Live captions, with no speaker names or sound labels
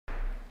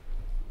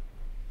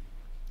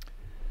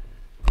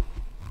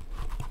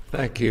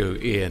Thank you,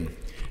 Ian.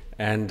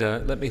 And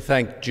let me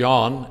thank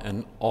John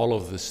and all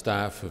of the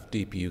staff of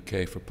DP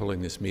UK for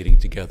pulling this meeting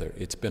together.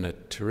 It's been a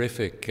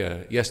terrific,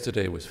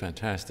 yesterday was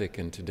fantastic,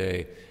 and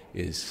today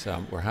is,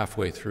 we're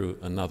halfway through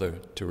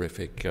another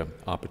terrific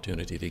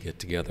opportunity to get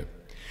together.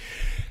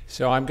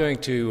 So I'm going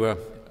to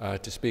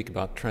speak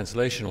about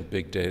translational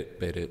big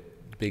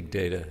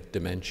data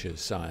dementia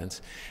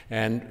science,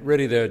 and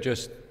really there are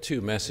just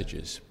two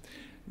messages.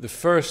 The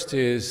first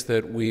is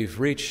that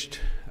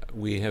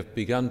we have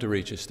begun to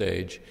reach a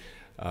stage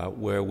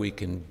where we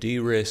can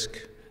de-risk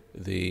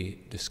the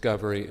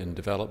discovery and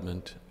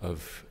development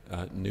of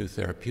new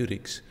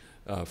therapeutics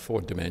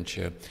for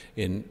dementia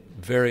in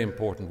very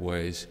important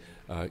ways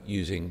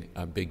using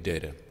big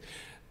data.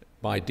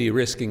 By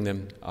de-risking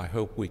them, I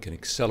hope we can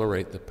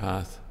accelerate the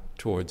path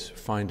towards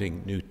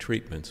finding new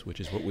treatments, which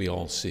is what we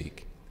all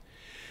seek.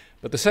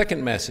 But the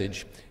second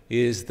message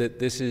is that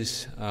this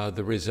is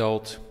the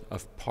result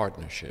of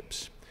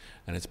partnerships,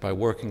 and it's by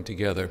working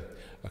together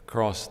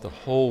across the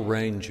whole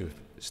range of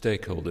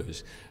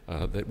stakeholders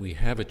that we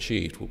have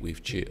achieved what we've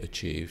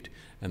achieved,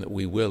 and that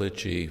we will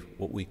achieve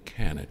what we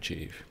can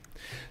achieve.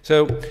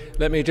 So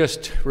let me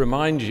just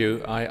remind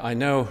you, I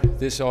know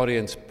this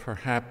audience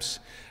perhaps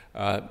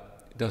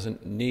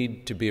doesn't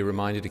need to be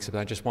reminded, except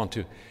I just want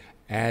to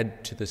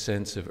add to the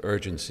sense of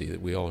urgency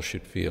that we all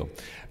should feel.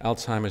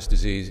 Alzheimer's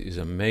disease is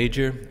a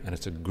major and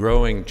it's a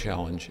growing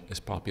challenge as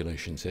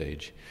populations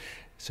age.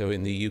 So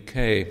in the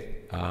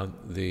UK,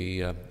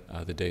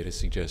 the data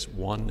suggests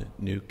one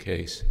new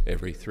case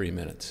every 3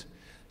 minutes.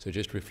 So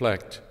just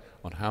reflect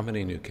on how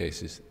many new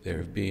cases there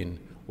have been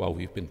while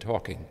we've been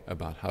talking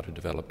about how to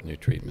develop new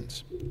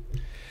treatments.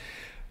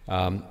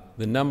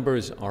 The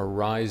numbers are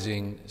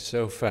rising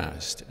so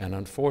fast, and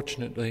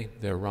unfortunately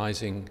they're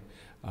rising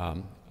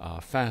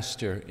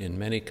faster in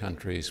many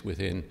countries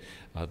within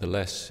the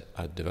less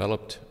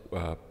developed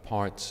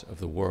parts of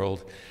the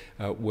world,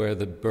 where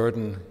the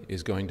burden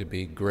is going to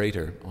be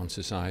greater on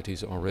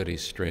societies already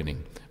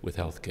straining with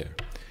healthcare.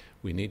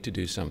 We need to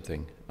do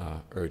something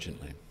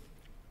urgently.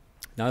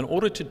 Now, in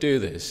order to do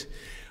this,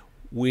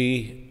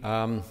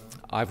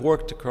 I've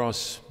worked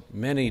across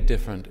many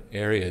different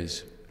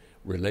areas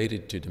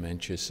related to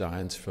dementia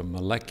science, from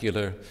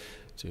molecular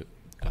to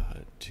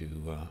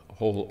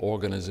whole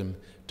organism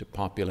to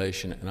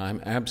population, and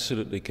I'm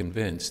absolutely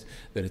convinced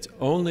that it's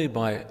only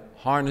by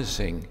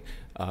harnessing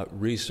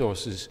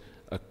resources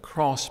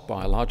across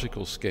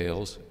biological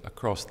scales,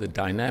 across the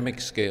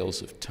dynamic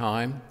scales of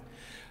time,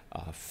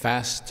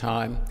 fast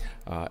time,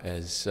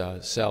 as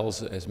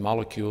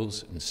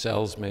molecules and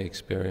cells may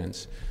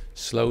experience,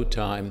 slow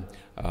time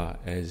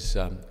as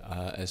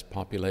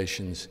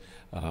populations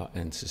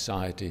and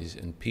societies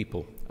and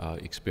people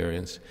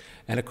experience,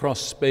 and across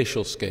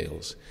spatial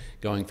scales,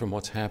 going from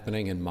what's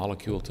happening in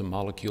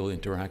molecule-to-molecule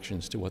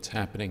interactions to what's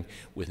happening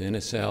within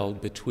a cell,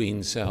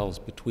 between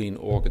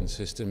organ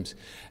systems,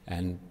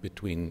 and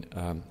between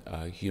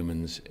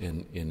humans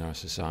in our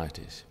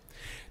societies.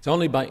 It's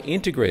only by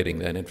integrating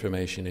that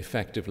information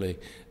effectively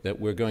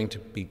that we're going to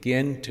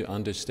begin to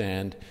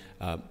understand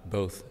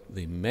both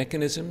the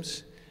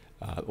mechanisms,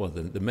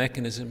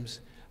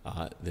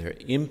 their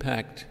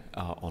impact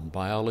on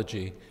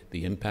biology,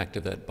 the impact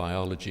of that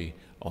biology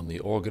on the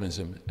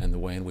organism, and the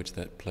way in which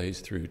that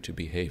plays through to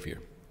behavior.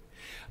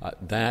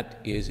 That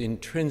is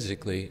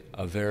intrinsically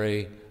a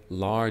very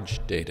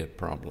large data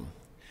problem.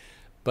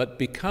 But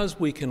because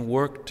we can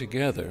work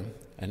together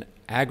and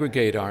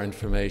aggregate our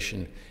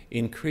information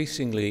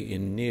increasingly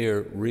in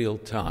near real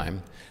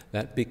time,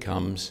 that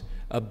becomes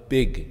a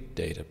big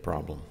data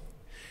problem.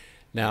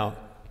 Now,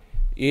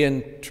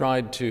 Ian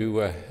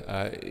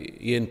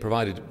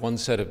provided one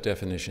set of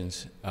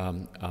definitions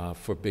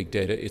for big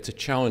data. It's a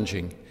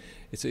challenging,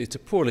 it's a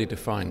poorly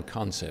defined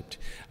concept,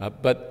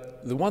 but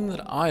the one that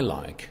I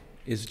like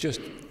is just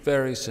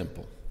very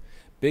simple.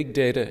 Big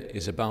data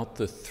is about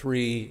the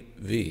 3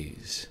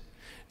 V's.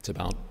 It's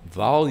about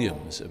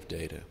volumes of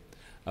data,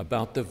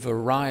 about the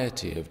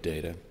variety of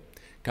data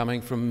coming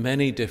from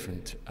many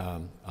different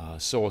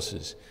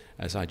sources,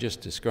 as I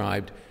just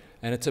described,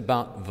 and it's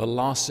about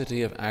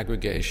velocity of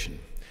aggregation.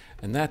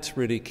 And that's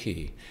really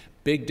key.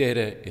 Big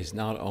data is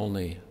not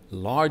only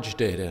large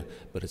data,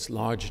 but it's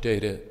large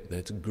data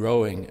that's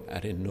growing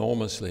at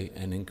enormously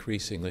and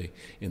increasingly,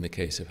 in the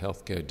case of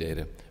healthcare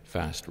data,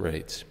 fast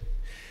rates.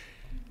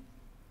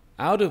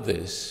 Out of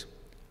this,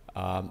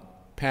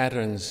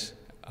 patterns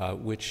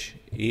which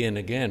Ian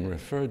again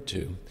referred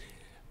to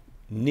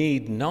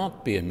need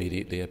not be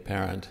immediately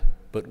apparent,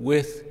 but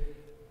with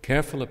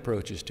careful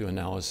approaches to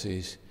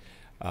analyses,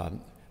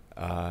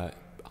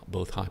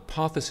 both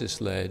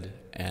hypothesis-led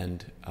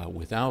and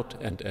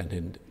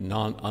in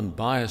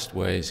non-unbiased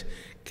ways,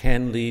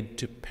 can lead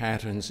to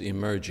patterns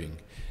emerging.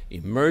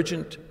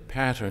 Emergent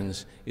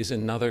patterns is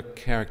another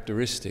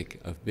characteristic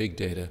of big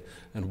data,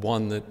 and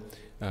one that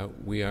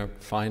we are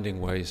finding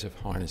ways of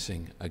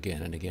harnessing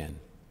again and again.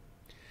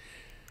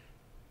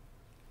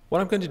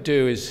 What I'm going to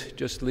do is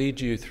just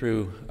lead you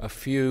through a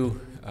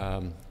few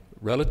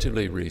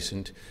relatively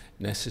recent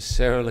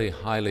necessarily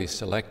highly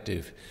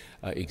selective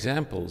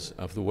examples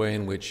of the way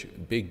in which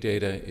big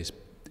data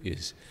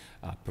is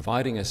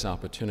providing us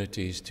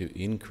opportunities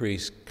to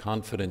increase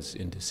confidence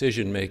in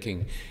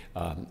decision-making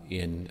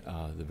in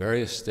the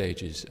various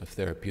stages of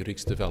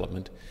therapeutics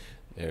development.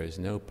 There is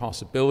no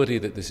possibility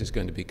that this is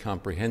going to be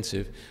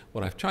comprehensive.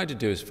 What I've tried to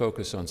do is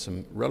focus on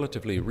some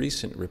relatively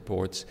recent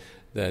reports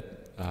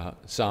that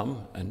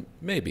some, and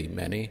maybe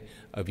many,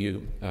 of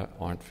you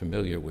aren't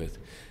familiar with,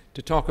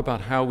 to talk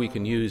about how we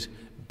can use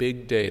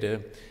big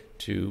data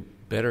to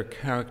better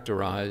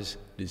characterize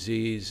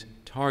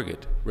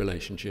disease-target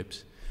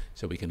relationships,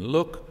 so we can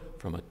look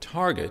from a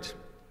target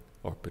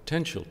or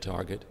potential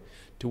target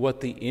to what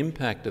the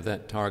impact of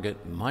that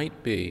target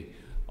might be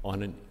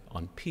on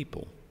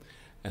people.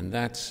 And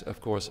that's,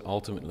 of course,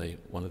 ultimately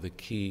one of the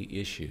key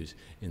issues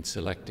in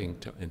selecting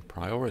and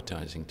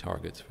prioritizing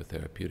targets for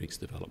therapeutics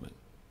development.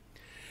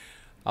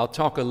 I'll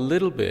talk a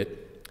little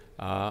bit,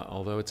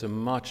 although it's a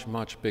much,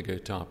 much bigger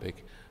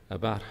topic,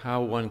 about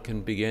how one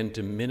can begin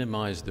to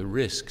minimize the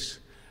risks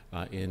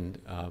in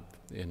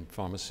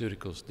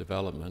pharmaceuticals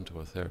development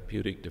or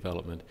therapeutic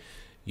development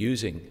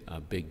using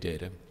big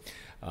data.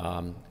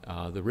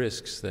 The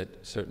risks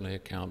that certainly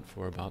account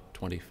for about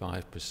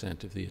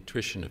 25% of the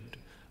attrition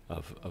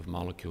of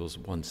molecules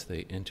once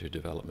they enter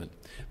development.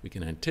 We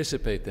can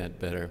anticipate that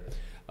better,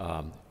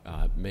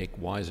 make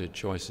wiser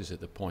choices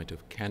at the point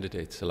of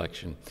candidate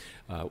selection.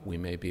 We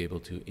may be able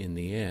to, in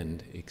the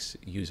end,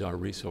 use our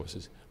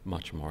resources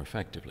much more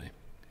effectively.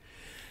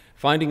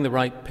 Finding the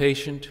right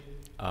patient,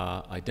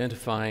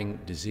 identifying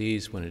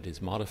disease when it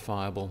is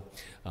modifiable,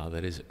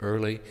 that is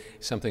early,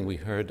 something we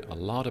heard a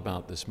lot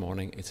about this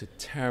morning. It's a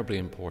terribly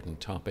important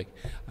topic.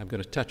 I'm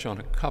going to touch on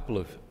a couple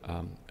of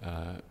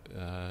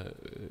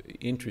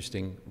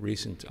interesting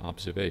recent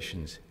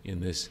observations in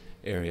this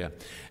area.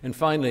 And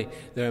finally,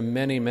 there are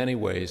many, many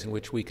ways in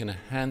which we can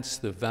enhance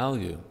the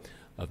value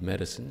of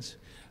medicines,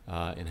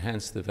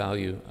 enhance the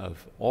value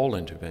of all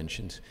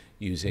interventions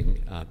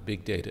using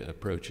big data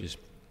approaches.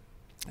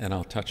 And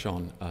I'll touch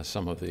on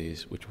some of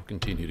these, which will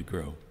continue to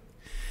grow.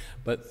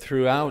 But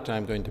throughout,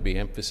 I'm going to be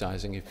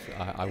emphasizing,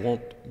 I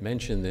won't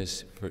mention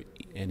this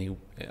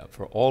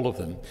for all of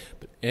them,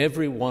 but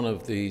every one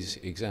of these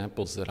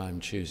examples that I'm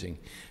choosing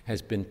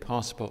has been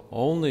possible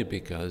only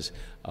because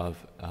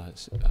of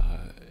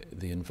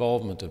the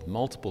involvement of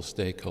multiple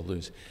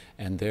stakeholders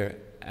and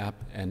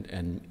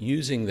and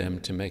using them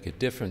to make a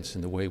difference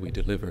in the way we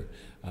deliver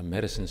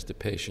medicines to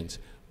patients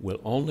will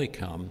only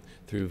come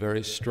through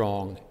very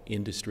strong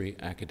industry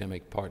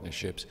academic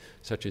partnerships,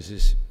 such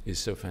as is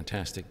so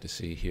fantastic to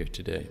see here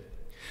today.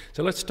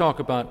 So let's talk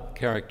about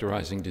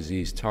characterizing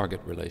disease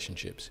target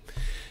relationships.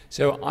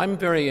 So I'm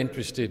very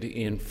interested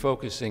in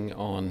focusing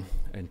on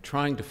and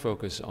trying to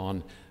focus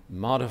on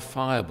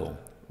modifiable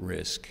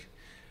risk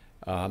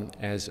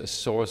as a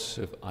source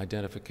of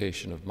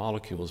identification of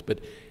molecules. But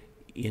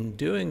in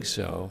doing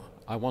so,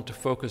 I want to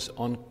focus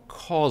on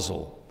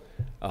causal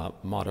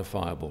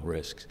modifiable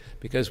risks,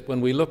 because when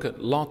we look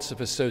at lots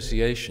of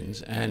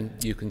associations, and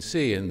you can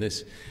see in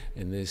this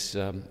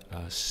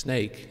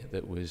snake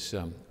that was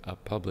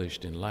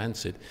published in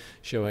Lancet,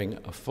 showing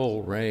a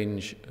full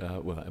range,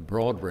 well, a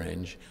broad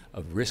range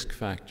of risk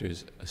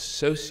factors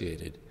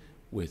associated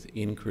with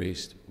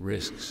increased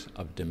risks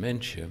of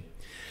dementia,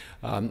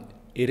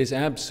 it is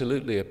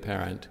absolutely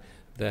apparent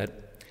that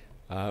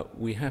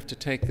we have to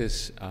take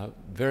this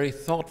very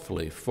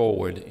thoughtfully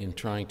forward in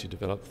trying to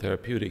develop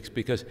therapeutics,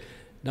 because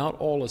not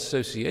all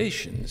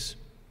associations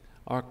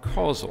are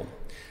causal.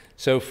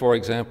 So, for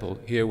example,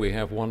 here we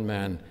have one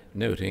man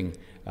noting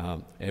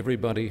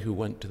everybody who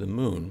went to the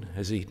moon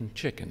has eaten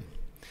chicken.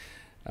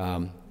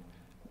 And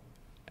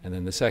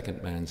then the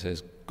second man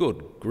says,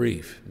 good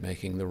grief,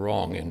 making the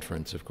wrong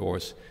inference, of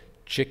course.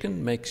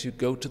 Chicken makes you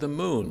go to the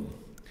moon.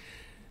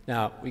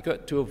 Now, we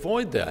got to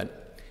avoid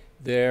that.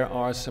 There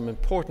are some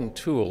important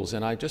tools,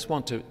 and I just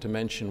want to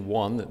mention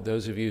one that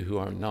those of you who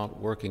are not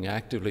working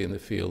actively in the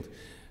field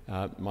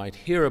might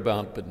hear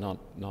about but not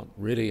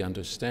really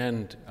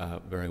understand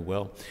very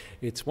well.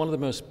 It's one of the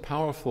most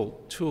powerful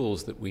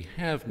tools that we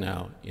have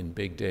now in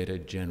big data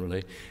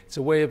generally. It's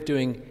a way of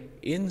doing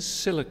in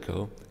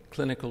silico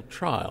clinical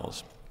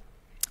trials.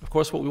 Of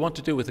course, what we want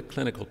to do with a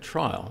clinical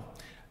trial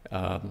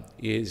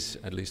is,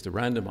 at least a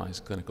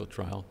randomized clinical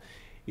trial,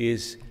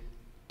 is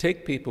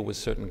take people with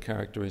certain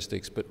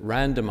characteristics but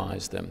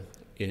randomize them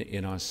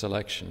in our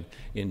selection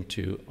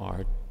into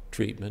our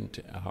treatment,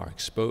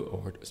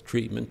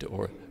 treatment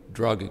or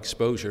drug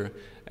exposure,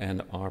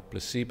 and our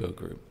placebo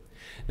group.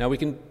 Now we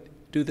can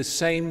do the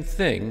same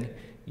thing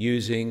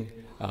using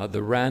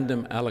the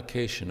random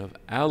allocation of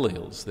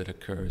alleles that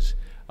occurs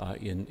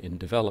in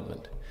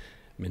development.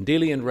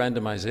 Mendelian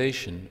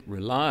randomization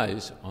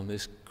relies on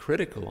this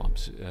critical,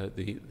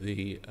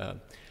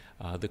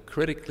 the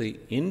critically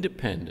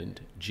independent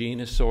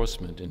gene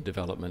assortment in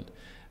development,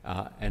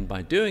 and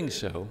by doing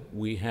so,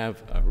 we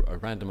have a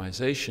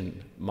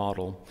randomization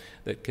model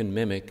that can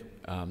mimic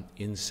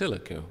in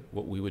silico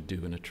what we would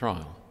do in a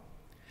trial.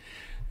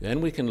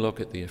 Then we can look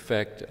at the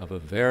effect of a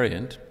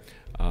variant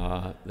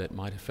that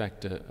might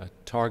affect a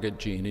target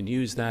gene and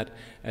use that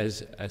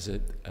as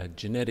a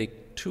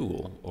genetic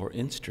tool or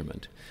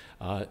instrument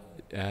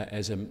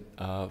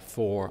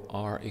for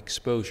our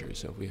exposure.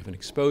 So if we have an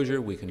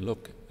exposure, we can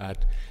look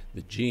at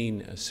the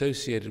gene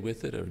associated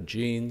with it, or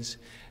genes,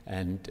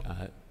 and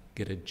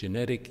get a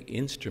genetic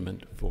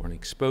instrument for an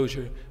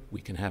exposure.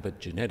 We can have a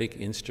genetic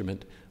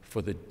instrument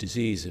for the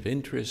disease of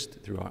interest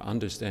through our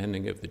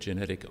understanding of the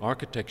genetic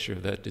architecture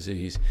of that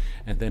disease,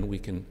 and then we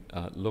can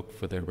look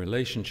for their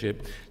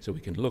relationship. So we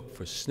can look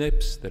for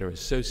SNPs that are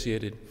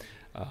associated.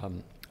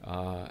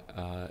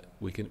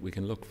 We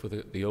can look for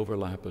the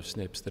overlap of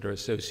SNPs that are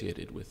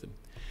associated with them.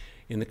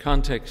 In the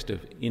context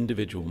of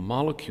individual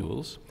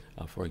molecules,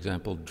 for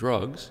example,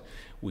 drugs,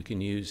 we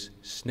can use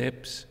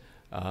SNPs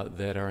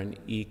that are an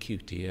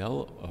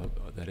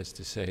EQTL, that is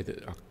to say,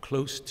 that are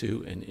close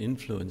to and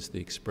influence the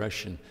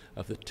expression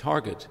of the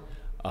target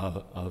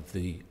of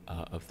the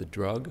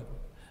drug,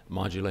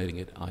 modulating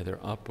it either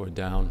up or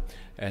down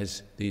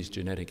as these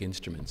genetic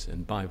instruments.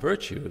 And by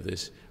virtue of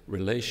this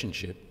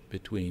relationship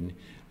between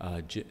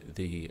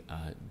the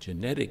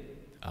genetic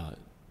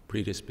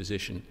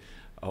predisposition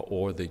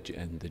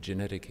and the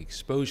genetic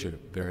exposure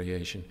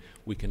variation,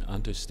 we can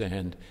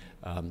understand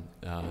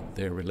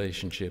their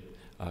relationship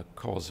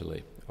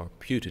causally or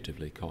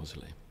putatively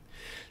causally.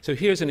 So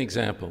here's an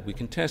example. We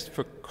can test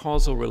for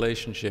causal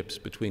relationships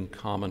between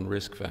common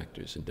risk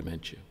factors in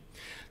dementia.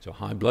 So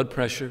high blood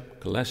pressure,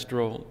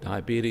 cholesterol,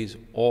 diabetes,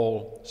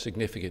 all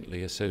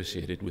significantly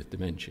associated with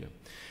dementia.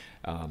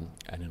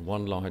 And in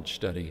one large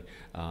study,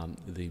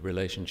 the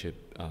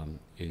relationship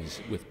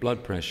with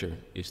blood pressure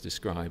is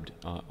described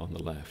on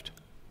the left.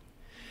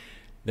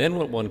 Then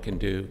what one can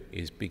do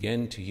is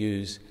begin to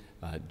use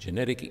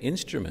genetic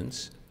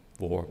instruments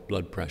for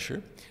blood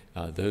pressure,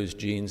 those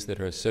genes that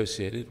are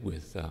associated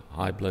with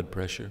high blood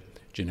pressure,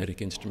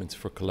 genetic instruments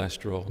for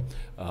cholesterol,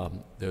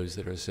 those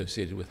that are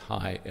associated with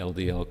high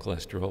LDL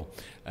cholesterol,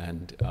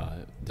 and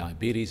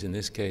diabetes in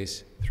this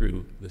case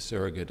through the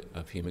surrogate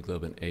of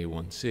hemoglobin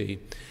A1C,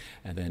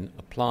 and then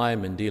apply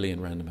Mendelian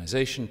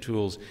randomization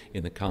tools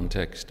in the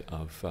context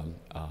of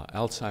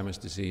Alzheimer's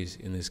disease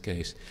in this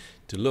case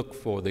to look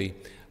for the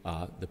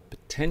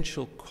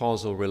potential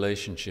causal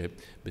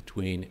relationship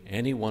between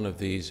any one of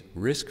these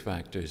risk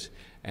factors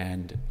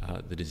and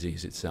the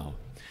disease itself.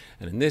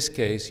 And in this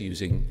case,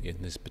 in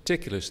this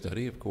particular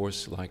study, of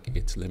course, like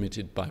it's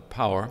limited by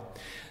power,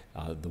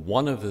 the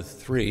one of the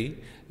three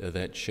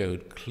that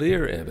showed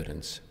clear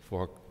evidence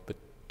for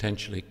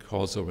potentially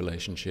causal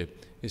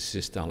relationship is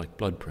systolic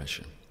blood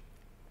pressure.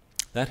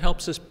 That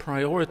helps us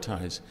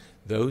prioritize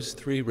those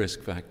three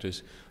risk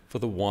factors for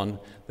the one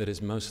that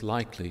is most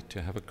likely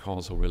to have a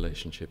causal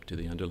relationship to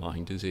the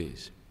underlying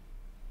disease.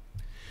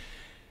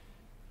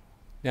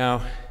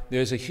 Now,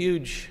 there's a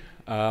huge,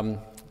 a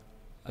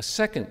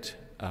second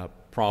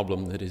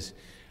problem that is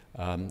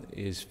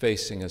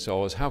facing us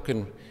all is how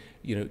can,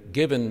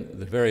 given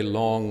the very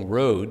long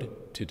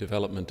road to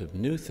development of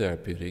new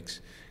therapeutics,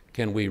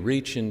 can we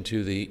reach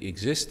into the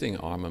existing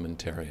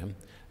armamentarium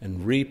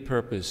and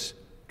repurpose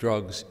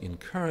drugs in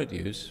current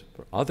use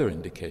for other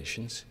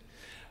indications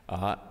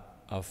for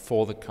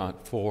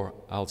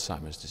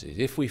Alzheimer's disease?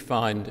 If we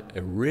find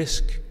a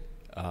risk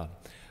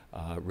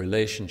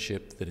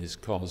relationship that is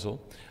causal,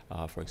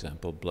 for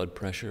example, blood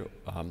pressure,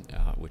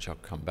 which I'll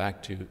come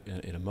back to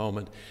in a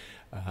moment,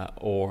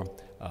 or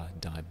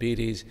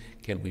diabetes,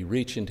 can we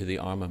reach into the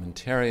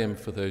armamentarium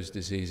for those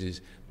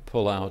diseases,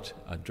 pull out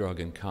a drug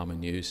in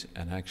common use,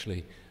 and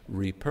actually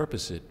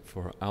repurpose it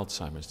for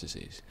Alzheimer's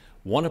disease?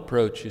 One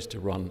approach is to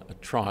run a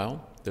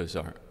trial. Those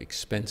are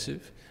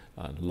expensive,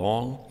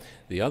 long.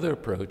 The other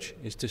approach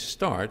is to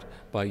start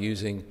by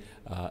using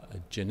a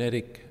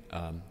genetic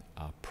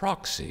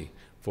proxy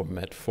for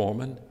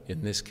metformin,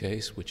 in this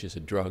case, which is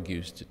a drug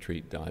used to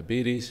treat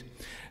diabetes,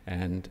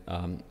 and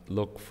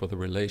look for the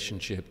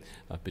relationship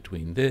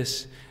between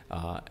this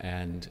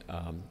and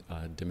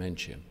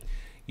dementia.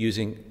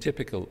 Using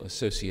typical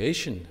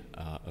association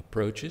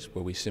approaches,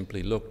 where we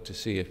simply look to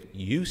see if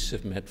use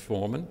of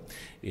metformin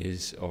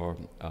is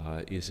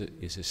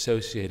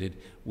associated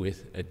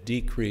with a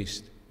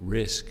decreased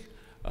risk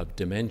of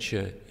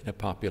dementia in a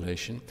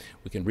population.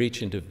 We can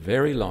reach into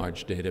very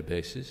large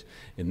databases.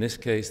 In this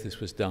case, this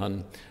was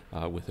done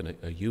with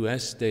a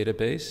US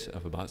database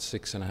of about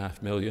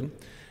 6.5 million,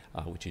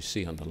 which you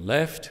see on the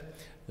left,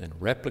 then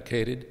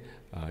replicated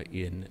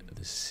in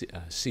the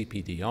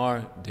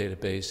CPDR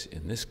database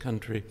in this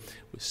country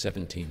with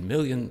 17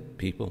 million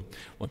people.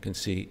 One can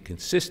see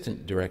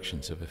consistent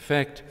directions of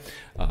effect,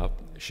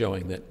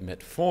 showing that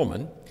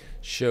metformin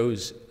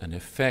shows an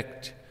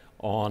effect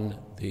on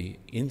the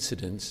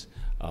incidence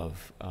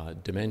of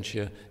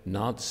dementia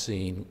not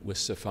seen with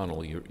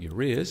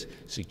sulfonylureas,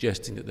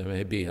 suggesting that there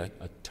may be a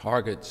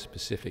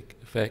target-specific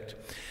effect.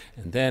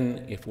 And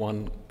then if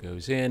one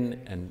goes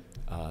in and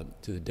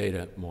to the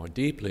data more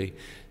deeply,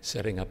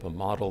 setting up a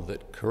model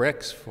that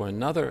corrects for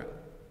another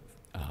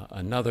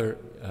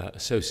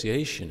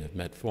association of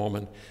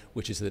metformin,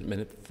 which is that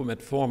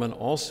metformin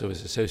also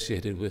is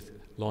associated with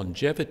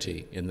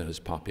longevity in those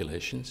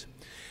populations.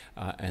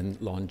 and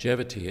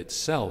longevity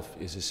itself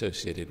is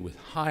associated with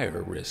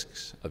higher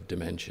risks of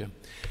dementia.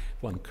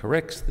 If one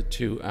corrects the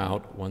two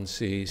out, one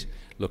sees,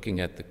 looking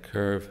at the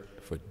curve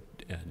for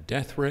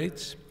death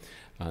rates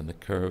and the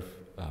curve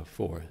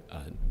for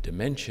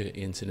dementia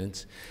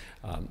incidence,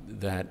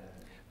 that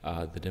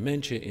the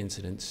dementia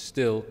incidence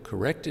still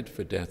corrected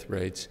for death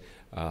rates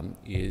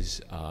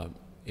is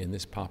in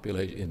this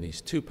population, in these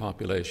two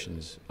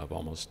populations of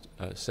almost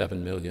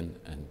 7 million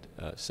and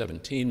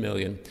 17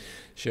 million,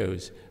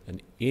 shows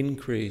an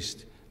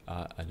increased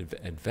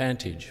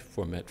advantage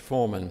for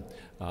metformin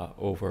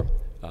over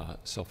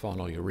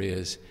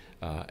sulfonylureas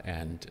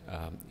and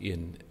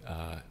in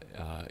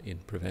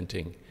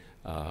preventing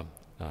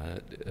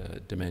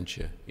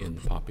dementia in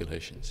the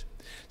populations.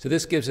 So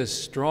this gives us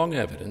strong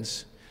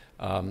evidence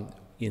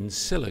in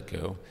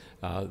silico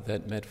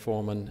that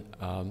metformin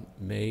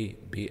may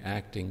be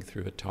acting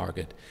through a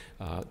target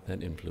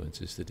that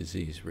influences the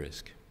disease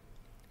risk.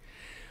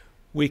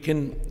 We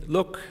can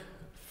look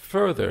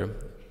further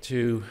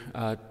to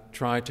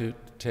try to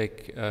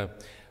take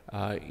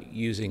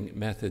using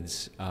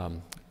methods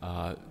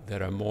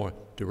that are more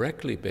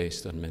directly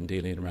based on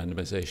Mendelian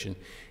randomization,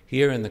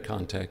 here in the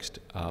context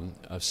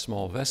of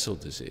small vessel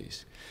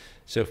disease.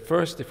 So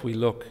first, if we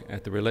look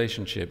at the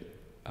relationship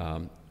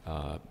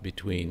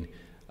between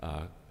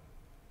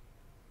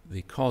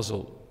the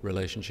causal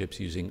relationships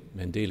using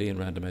Mendelian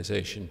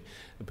randomization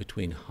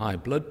between high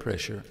blood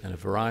pressure and a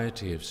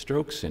variety of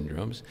stroke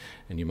syndromes,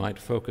 and you might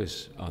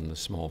focus on the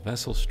small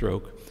vessel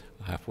stroke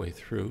halfway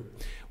through,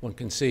 one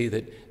can see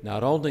that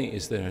not only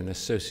is there an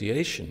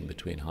association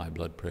between high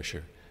blood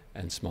pressure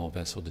and small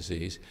vessel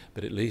disease,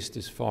 but at least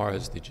as far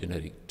as the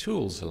genetic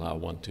tools allow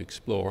one to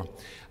explore,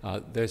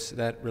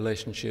 that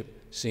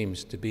relationship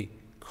seems to be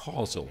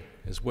causal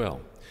as well.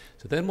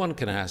 So then one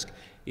can ask,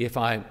 if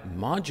I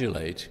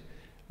modulate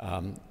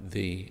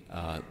the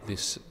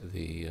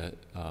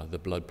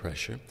blood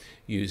pressure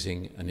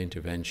using an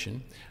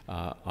intervention,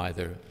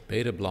 either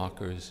beta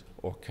blockers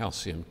or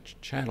calcium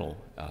channel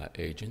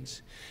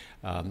agents,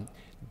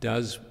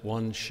 does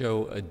one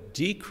show a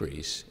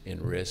decrease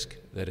in risk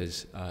that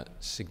is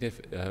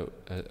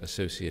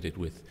associated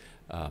with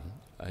a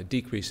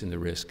decrease in the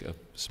risk of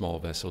small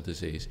vessel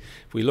disease?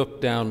 If we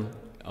look down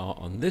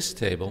on this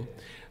table,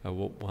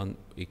 one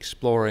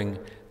exploring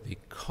the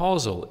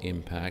causal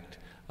impact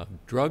of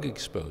drug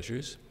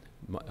exposures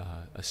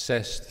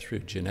assessed through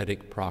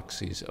genetic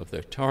proxies of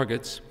their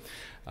targets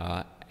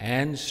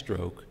and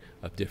stroke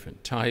of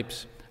different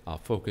types. I'll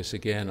focus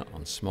again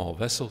on small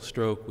vessel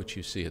stroke, which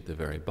you see at the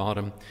very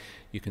bottom.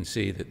 You can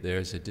see that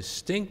there's a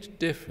distinct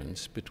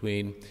difference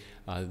between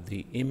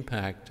the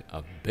impact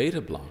of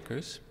beta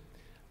blockers,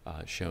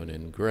 shown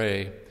in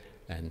gray,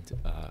 and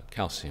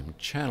calcium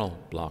channel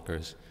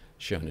blockers,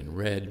 shown in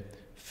red,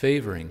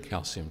 favoring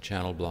calcium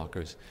channel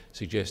blockers,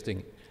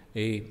 suggesting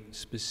a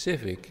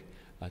specific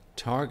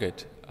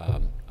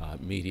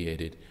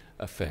target-mediated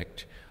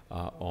effect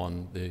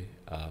on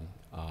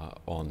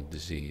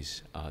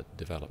disease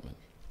development.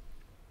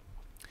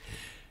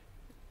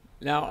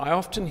 Now, I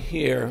often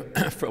hear,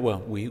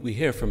 we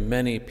hear from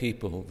many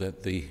people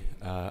that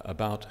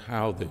about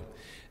how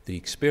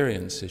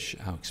experience has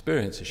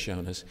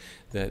shown us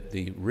that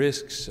the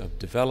risks of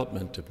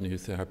development of new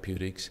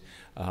therapeutics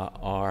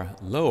are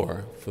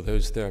lower for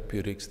those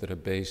therapeutics that are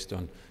based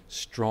on a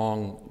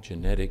strong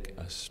genetic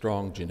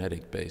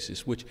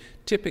basis, which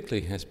typically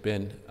has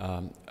been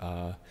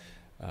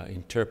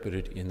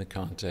interpreted in the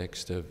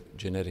context of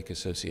genetic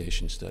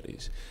association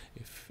studies.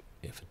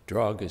 If a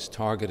drug is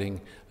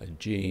targeting a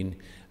gene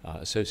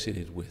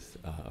associated with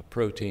a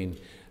protein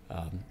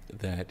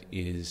that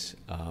is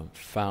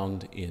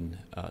found in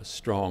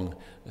strong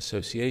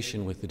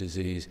association with the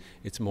disease,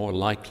 it's more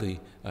likely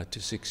to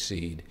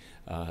succeed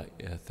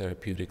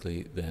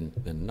therapeutically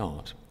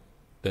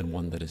than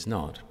one that is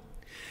not.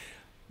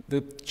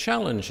 The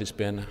challenge has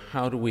been,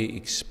 how do we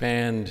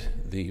expand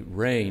the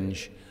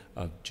range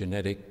of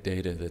genetic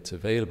data that's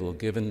available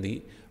given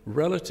the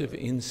relative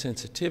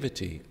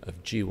insensitivity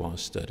of GWAS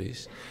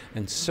studies,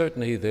 and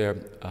certainly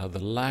the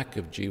lack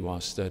of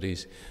GWAS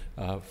studies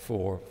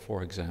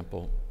for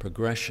example,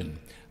 progression,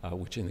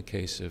 which in the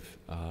case of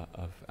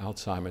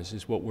Alzheimer's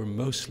is what we're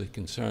mostly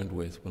concerned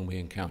with when we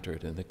encounter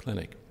it in the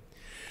clinic.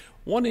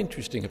 One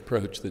interesting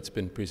approach that's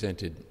been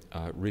presented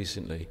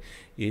recently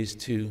is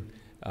to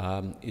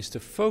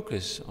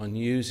focus on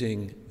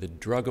using the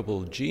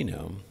druggable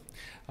genome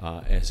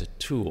as a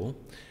tool.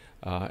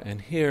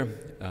 And here,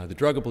 the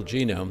druggable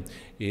genome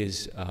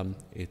is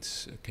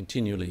it's a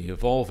continually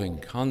evolving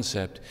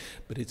concept,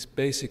 but it's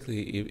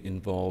basically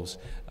involves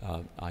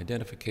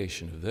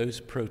identification of those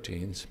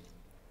proteins,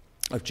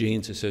 of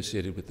genes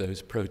associated with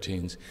those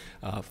proteins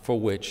for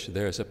which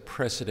there's a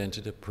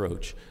precedented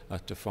approach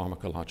to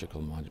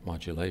pharmacological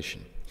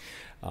modulation.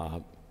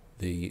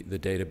 The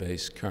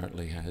database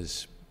currently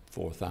has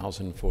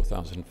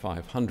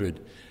 4,500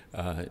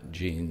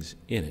 genes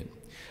in it.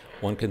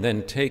 One can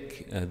then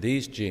take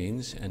these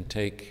genes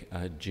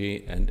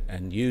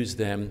and use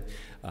them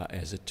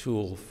as a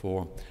tool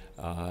for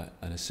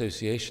an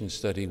association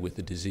study with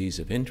the disease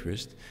of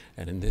interest,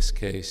 and in this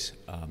case,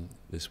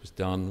 this was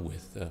done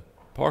with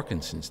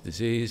Parkinson's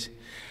disease,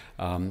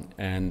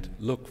 and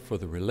look for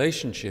the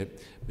relationship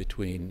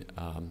between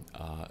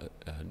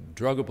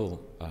druggable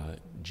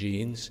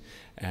genes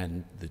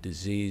and the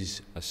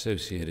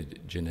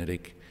disease-associated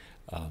genetic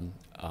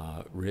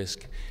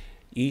risk.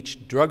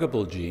 Each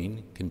druggable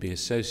gene can be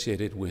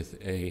associated with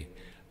an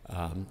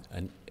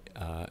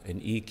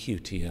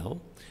EQTL,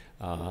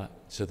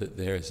 so that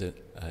there's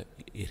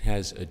it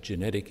has a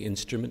genetic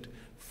instrument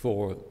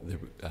for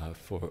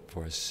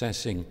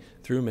assessing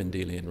through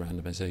Mendelian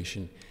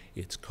randomization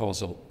its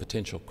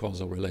potential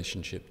causal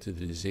relationship to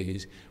the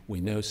disease.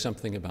 We know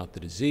something about the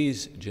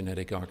disease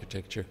genetic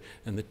architecture,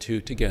 and the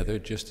two together,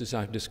 just as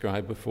I've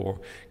described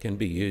before, can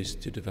be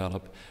used to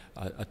develop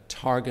a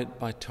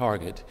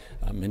target-by-target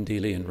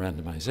Mendelian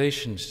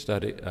randomization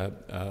study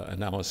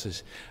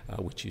analysis,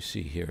 which you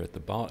see here at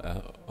the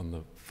on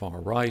the far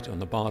right on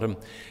the bottom,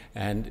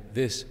 and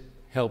this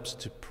helps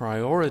to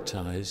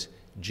prioritize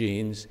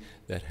genes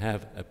that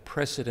have a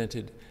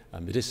precedented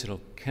medicinal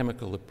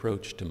chemical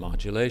approach to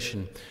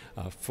modulation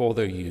for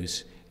their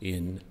use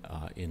in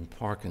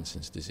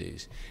Parkinson's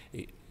disease.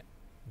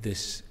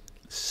 This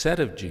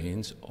set of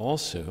genes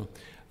also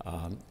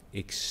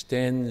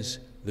extends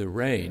the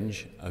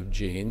range of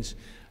genes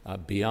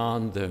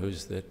beyond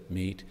those that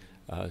meet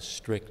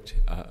strict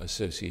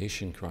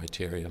association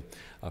criteria,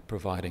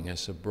 providing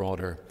us a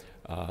broader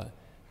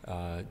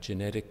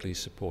genetically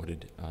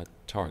supported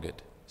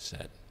target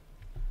set.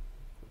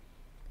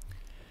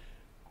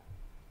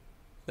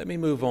 Let me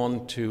move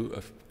on to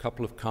a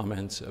couple of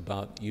comments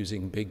about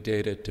using big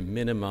data to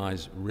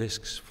minimize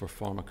risks for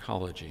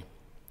pharmacology.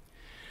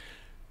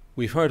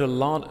 We've heard a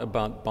lot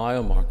about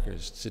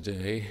biomarkers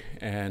today,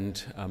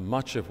 and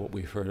much of what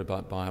we've heard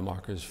about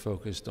biomarkers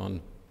focused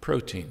on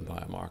protein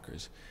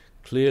biomarkers.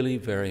 Clearly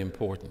very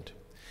important.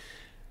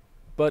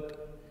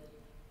 But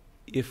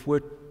if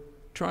we're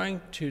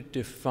trying to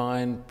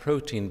define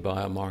protein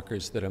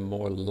biomarkers that are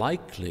more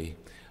likely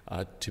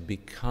to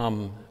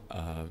become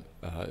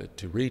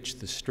to reach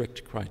the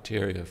strict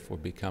criteria for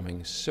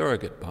becoming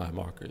surrogate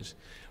biomarkers,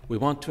 we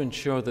want to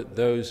ensure that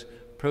those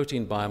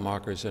protein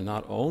biomarkers are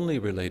not only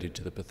related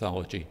to the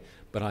pathology,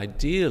 but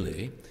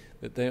ideally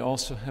that they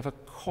also have a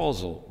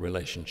causal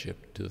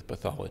relationship to the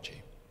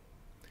pathology.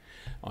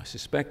 I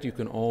suspect you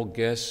can all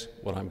guess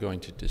what I'm going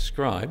to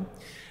describe.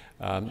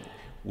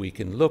 We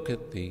can look at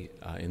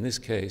in this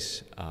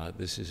case,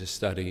 this is a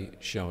study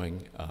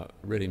showing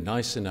really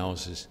nice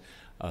analysis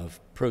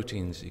of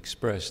proteins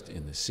expressed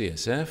in the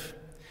CSF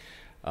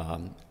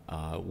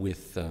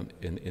with,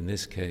 in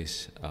this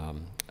case,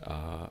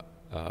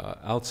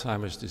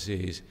 Alzheimer's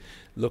disease,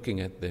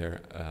 looking at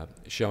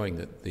showing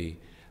that the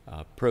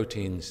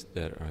proteins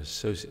that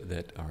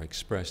are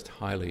expressed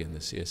highly in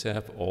the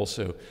CSF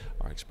also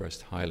are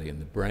expressed highly in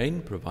the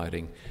brain,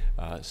 providing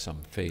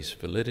some face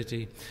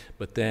validity.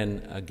 But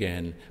then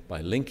again,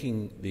 by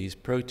linking these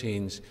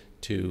proteins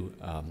to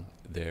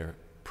their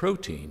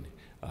protein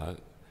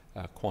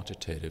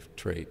quantitative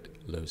trait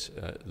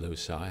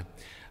loci,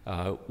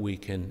 we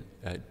can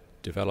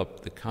develop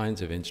the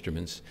kinds of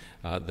instruments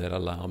that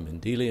allow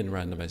Mendelian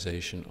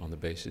randomization on the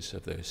basis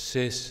of their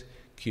cis,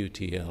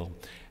 QTL,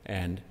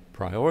 and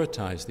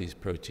prioritize these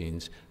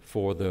proteins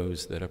for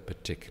those that are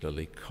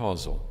particularly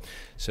causal.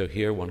 So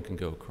here one can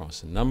go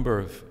across a number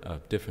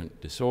of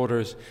different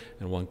disorders,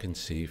 and one can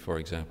see, for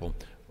example,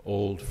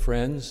 old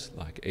friends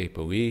like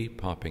ApoE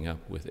popping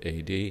up with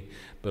AD,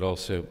 but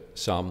also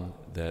some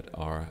that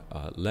are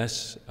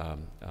less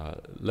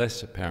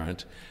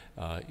apparent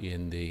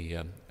in the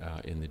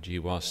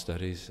GWAS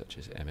studies, such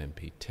as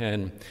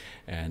MMP10,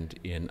 and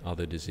in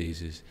other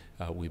diseases,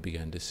 we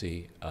began to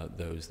see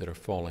those that are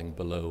falling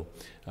below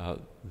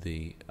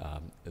the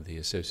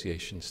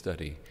association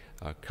study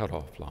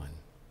cutoff line.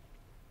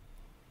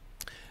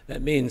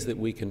 That means that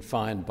we can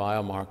find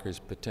biomarkers,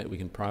 we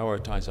can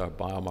prioritize our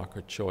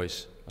biomarker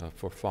choice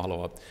for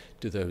follow-up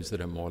to those that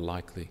are more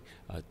likely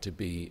to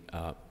be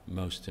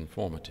most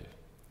informative.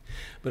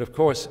 But of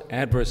course,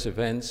 adverse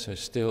events are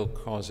still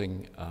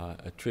causing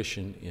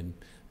attrition in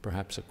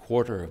perhaps a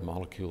quarter of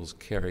molecules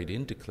carried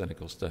into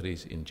clinical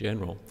studies in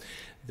general.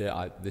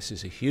 This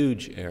is a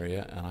huge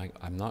area, and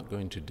I'm not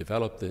going to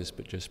develop this,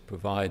 but just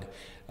provide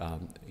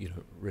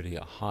really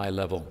a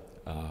high-level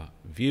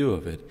view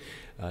of it.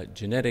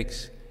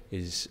 Genetics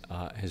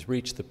has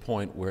reached the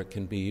point where it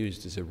can be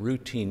used as a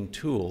routine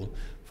tool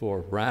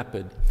for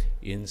rapid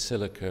in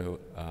silico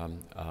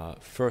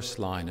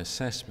first-line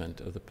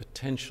assessment of the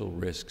potential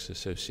risks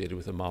associated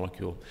with a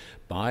molecule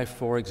by,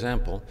 for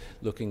example,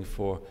 looking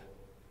for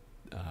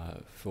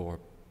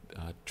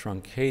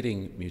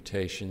truncating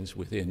mutations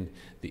within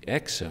the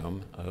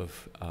exome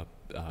of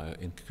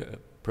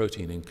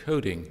protein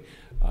encoding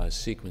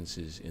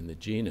sequences in the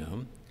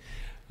genome,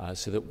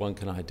 so that one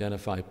can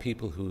identify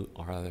people who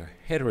are either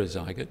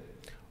heterozygote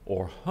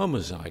or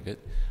homozygote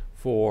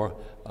for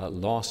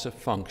loss of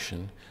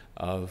function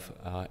of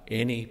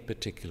any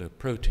particular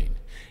protein.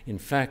 In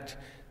fact,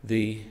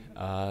 the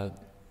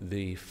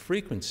the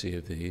frequency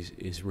of these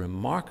is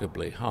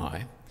remarkably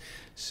high,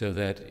 so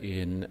that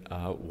we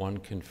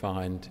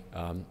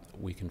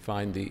can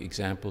find the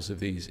examples of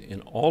these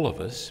in all of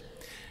us,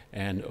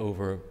 and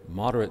over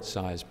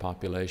moderate-sized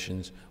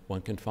populations,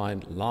 one can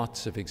find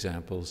lots of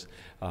examples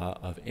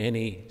of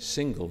any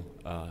single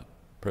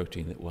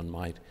protein that one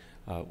might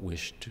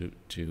wish to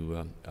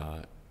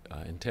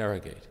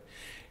interrogate.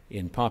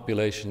 In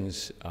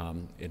populations,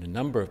 in a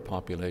number of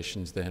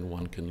populations, then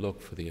one can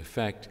look for the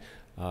effect,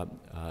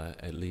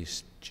 at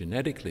least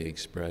genetically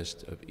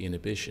expressed, of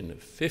inhibition of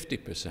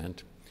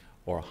 50%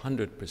 or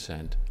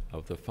 100%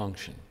 of the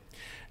function.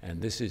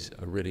 And this is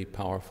a really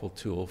powerful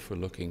tool for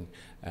looking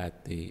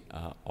at the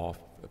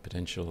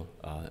potential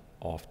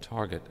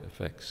off-target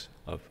effects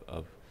of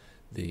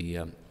the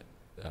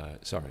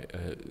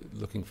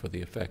looking for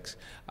the effects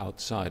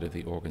outside of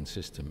the organ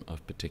system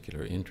of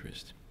particular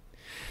interest.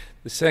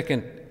 The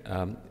second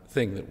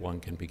thing that one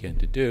can begin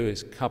to do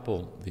is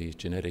couple these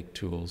genetic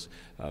tools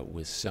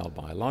with cell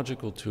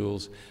biological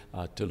tools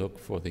to look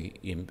for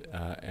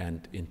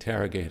and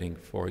interrogating,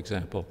 for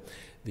example,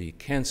 the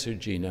cancer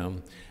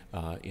genome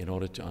in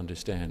order to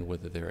understand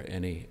whether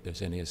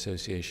there's any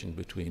association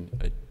between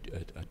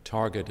a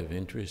target of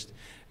interest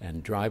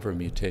and driver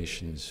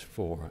mutations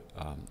for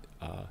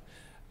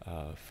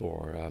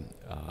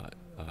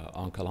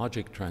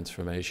oncologic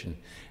transformation,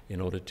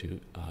 in order to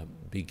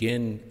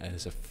begin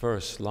as a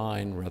first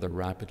line rather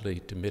rapidly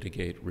to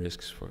mitigate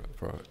risks for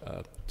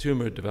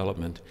tumor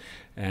development,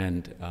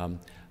 and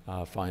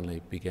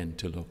finally begin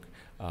to look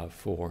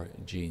for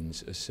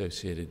genes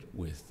associated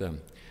with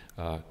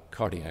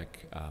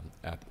cardiac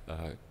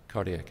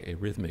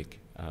arrhythmic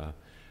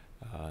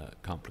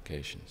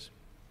complications.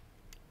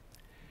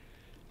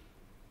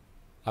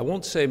 I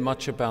won't say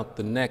much about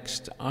the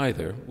next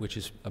either, which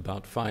is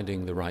about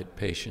finding the right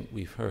patient.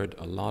 We've heard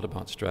a lot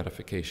about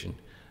stratification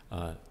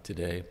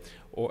today,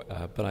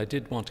 but I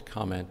did want to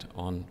comment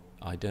on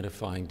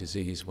identifying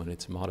disease when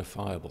it's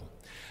modifiable.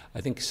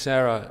 I think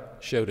Sarah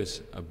showed us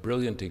a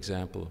brilliant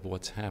example of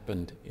what's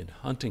happened in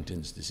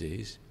Huntington's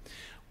disease,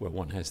 where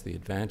one has the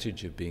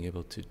advantage of being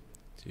able to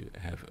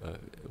have,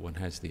 one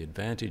has the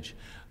advantage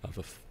of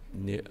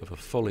a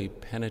fully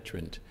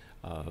penetrant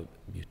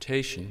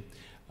mutation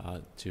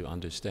to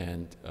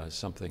understand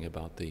something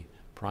about the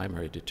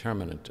primary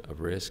determinant of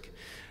risk.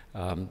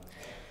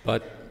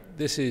 But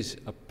this is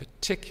a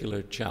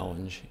particular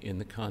challenge in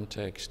the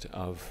context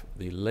of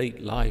the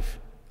late life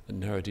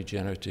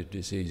neurodegenerative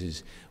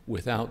diseases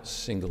without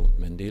single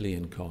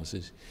Mendelian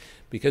causes,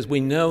 because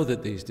we know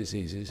that these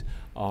diseases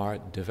are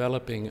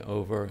developing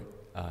over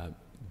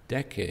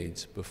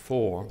decades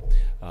before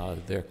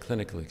their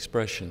clinical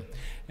expression.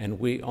 And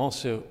we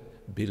also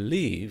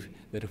believe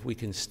that if we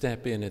can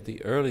step in at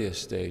the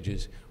earliest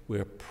stages,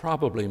 we're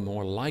probably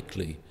more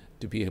likely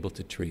to be able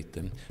to treat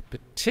them,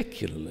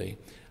 particularly,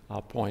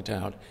 I'll point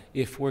out,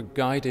 if we're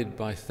guided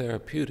by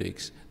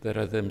therapeutics that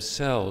are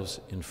themselves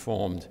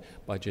informed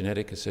by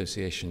genetic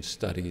association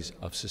studies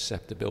of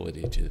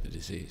susceptibility to the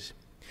disease.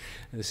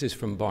 And this is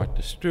from Bart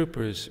de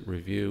Stroeper's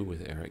review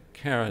with Eric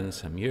Karen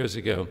some years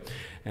ago,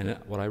 and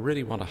what I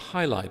really want to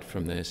highlight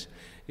from this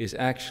is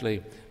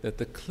actually that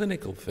the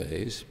clinical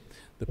phase,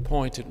 the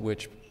point at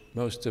which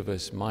most of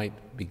us might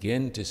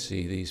begin to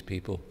see these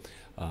people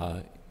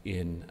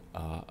in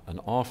an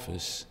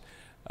office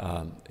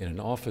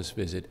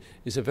visit,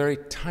 is a very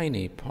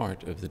tiny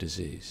part of the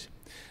disease.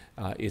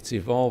 It's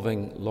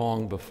evolving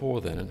long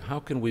before then. And how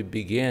can we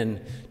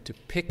begin to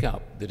pick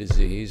up the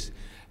disease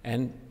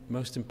and,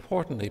 most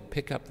importantly,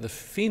 pick up the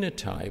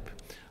phenotype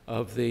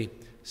of the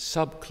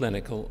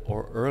subclinical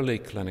or early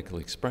clinical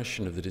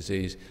expression of the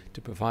disease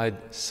to provide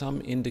some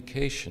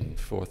indication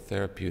for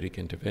therapeutic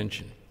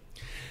intervention?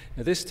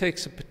 Now, this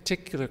takes a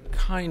particular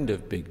kind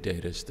of big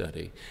data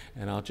study,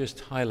 and I'll just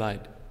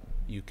highlight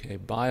UK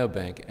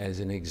Biobank as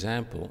an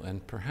example,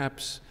 and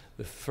perhaps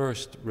the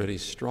first really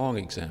strong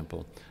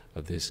example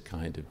of this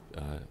kind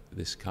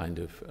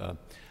of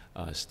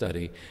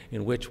study,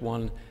 in which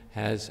one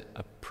has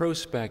a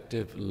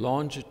prospective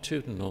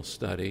longitudinal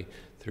study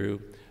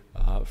through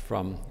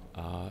from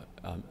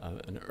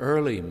an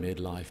early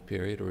midlife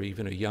period or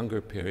even a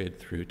younger period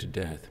through to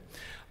death.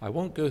 I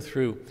won't go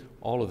through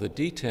all of the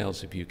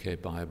details of UK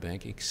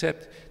Biobank,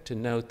 except to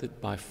note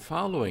that by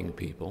following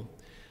people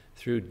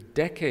through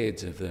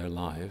decades of their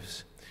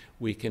lives,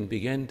 we can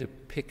begin to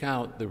pick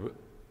out the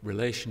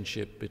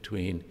relationship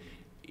between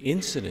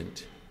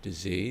incident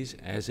disease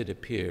as it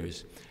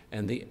appears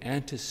and the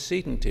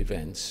antecedent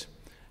events,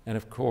 and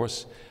of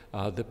course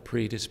the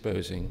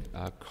predisposing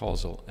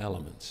causal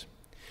elements.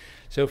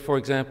 So, for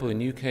example,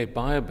 in UK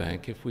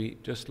Biobank, if we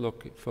just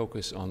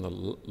focus on the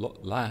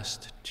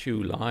last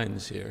two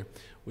lines here,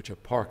 which are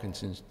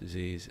Parkinson's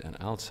disease and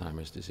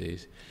Alzheimer's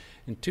disease,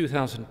 in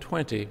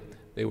 2020,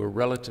 they were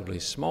relatively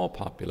small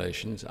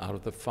populations out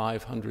of the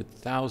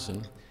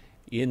 500,000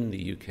 in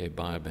the UK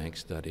Biobank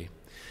study.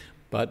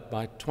 But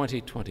by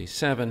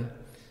 2027,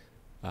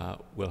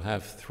 we'll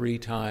have 3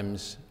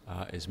 times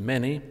as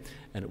many,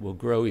 and it will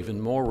grow even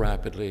more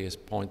rapidly as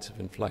points of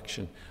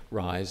inflection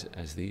rise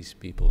as these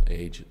people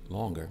age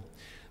longer.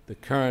 The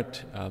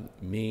current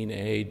mean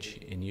age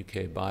in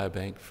UK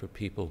Biobank for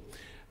people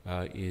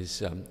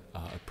is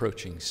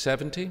approaching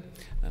 70,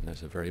 and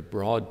there's a very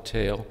broad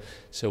tail.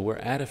 So we're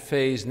at a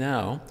phase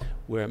now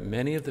where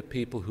many of the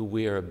people who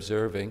we are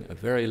observing, a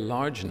very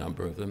large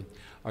number of them,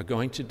 are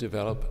going to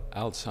develop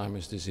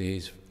Alzheimer's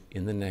disease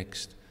in the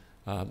next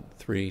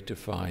 3 to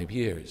 5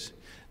 years.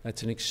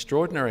 That's an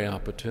extraordinary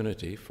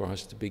opportunity for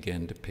us to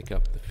begin to pick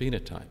up the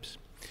phenotypes.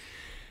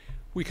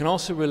 We can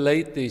also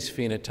relate these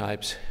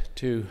phenotypes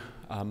to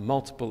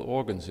multiple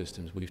organ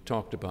systems. We've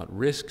talked about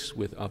risks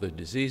with other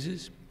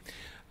diseases.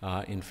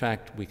 In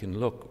fact, we can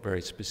look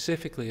very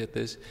specifically at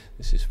this.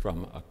 This is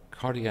from a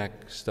cardiac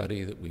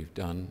study that we've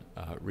done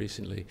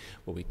recently,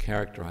 where we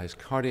characterize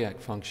cardiac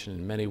function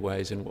in many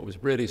ways. And what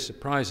was really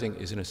surprising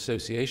is an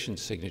association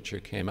signature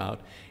came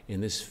out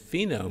in this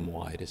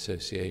phenome-wide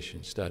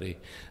association study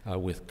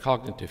with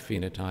cognitive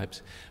phenotypes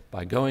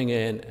by going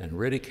in and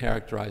really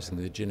characterizing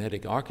the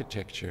genetic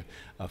architecture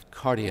of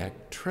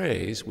cardiac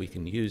trays. We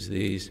can use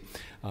these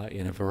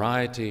in a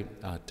variety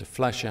to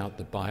flesh out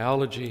the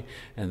biology,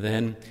 and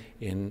then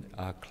in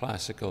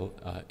classical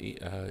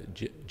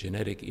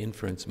genetic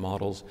inference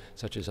models,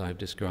 such as I've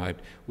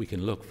described, we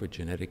can look for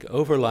genetic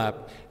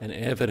overlap and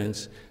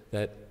evidence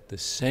that the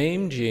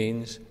same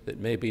genes that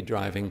may be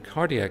driving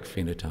cardiac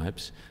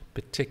phenotypes,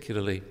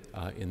 particularly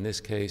in this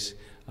case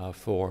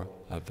for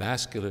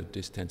vascular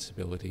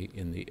distensibility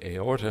in the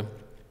aorta,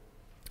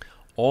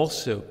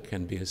 also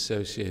can be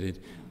associated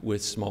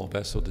with small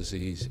vessel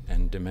disease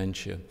and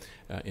dementia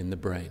in the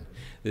brain.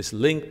 This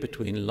link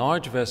between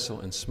large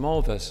vessel and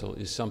small vessel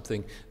is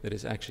something that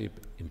is actually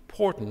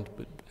important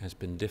but has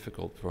been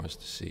difficult for us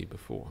to see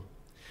before.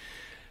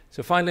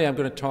 So finally, I'm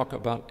going to talk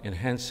about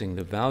enhancing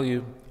the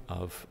value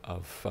of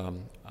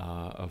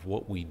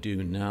what we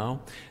do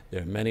now.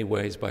 There are many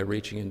ways by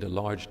reaching into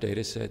large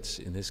data sets.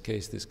 In this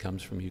case, this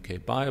comes from UK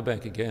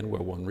Biobank again,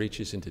 where one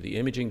reaches into the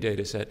imaging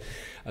data set.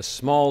 A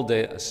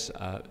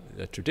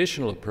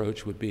traditional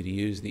approach would be to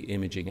use the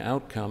imaging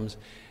outcomes.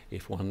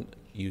 If one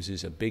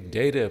uses a big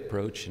data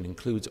approach and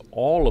includes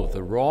all of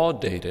the raw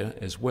data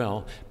as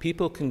well,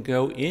 people can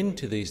go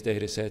into these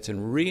data sets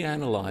and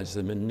reanalyze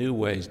them in new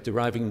ways,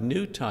 deriving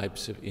new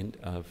types of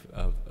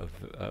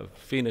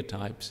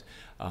phenotypes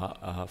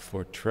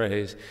for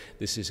trays.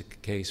 This is a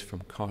case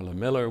from Carla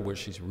Miller, where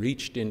she's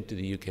reached into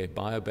the UK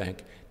Biobank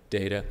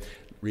data,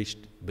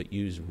 but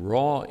used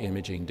raw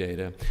imaging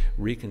data,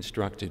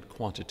 reconstructed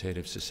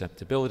quantitative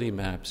susceptibility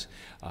maps,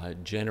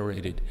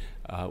 generated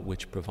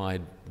which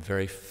provide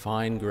very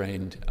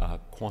fine-grained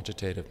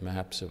quantitative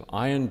maps of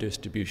iron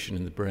distribution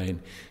in the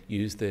brain.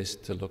 Use this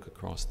to look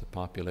across the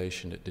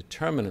population at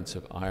determinants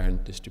of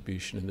iron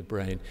distribution in the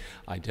brain,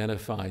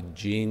 identify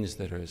genes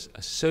that are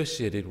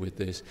associated with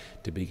this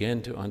to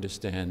begin to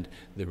understand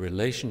the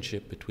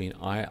relationship between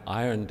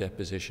iron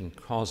deposition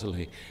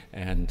causally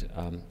and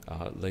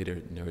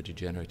later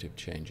neurodegenerative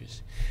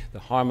changes. The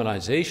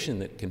harmonization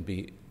that can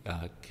be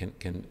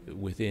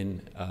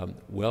within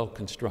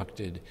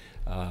well-constructed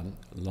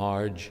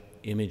large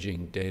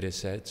imaging data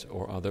sets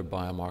or other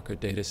biomarker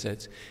data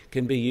sets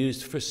can be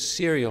used for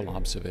serial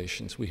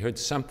observations. We heard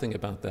something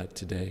about that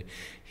today.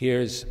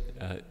 Here's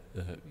an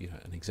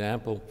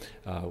example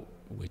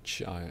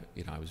which I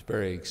was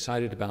very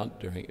excited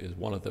about is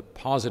one of the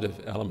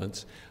positive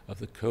elements of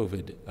the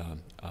COVID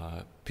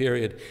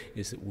period,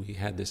 is that we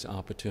had this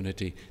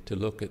opportunity to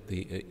look at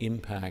the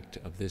impact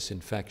of this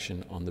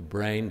infection on the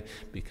brain,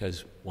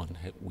 because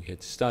we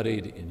had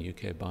studied in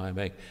UK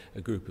Biobank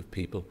a group of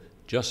people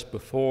just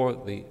before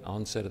the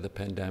onset of the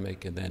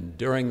pandemic and then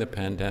during the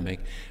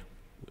pandemic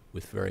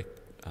with very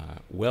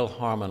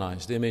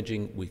well-harmonized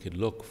imaging. We could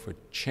look for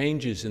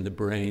changes in the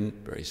brain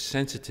very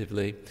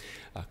sensitively,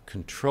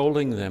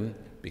 controlling them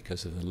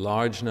because of the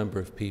large number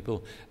of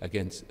people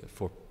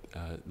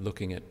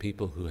looking at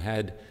people who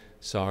had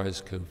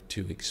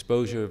SARS-CoV-2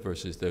 exposure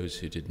versus those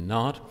who did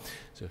not.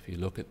 So if you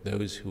look at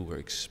those who were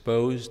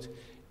exposed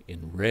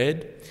in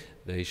red,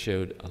 they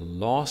showed a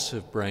loss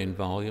of brain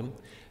volume.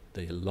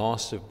 The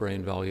loss of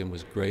brain volume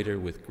was greater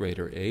with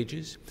greater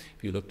ages.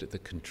 If you looked at the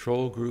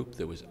control group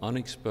that was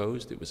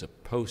unexposed, it was a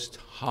post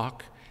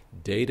hoc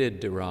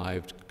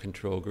data-derived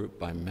control group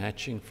by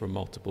matching for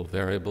multiple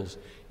variables.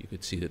 You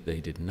could see that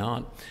they did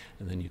not.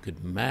 And then you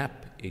could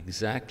map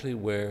exactly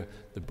where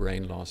the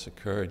brain loss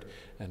occurred,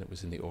 and it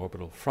was in the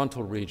orbital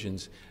frontal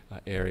regions,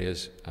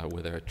 areas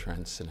where there are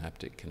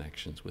transsynaptic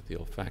connections with the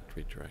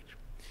olfactory tract.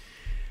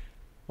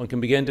 One can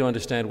begin to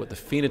understand what the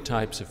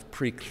phenotypes of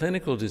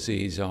preclinical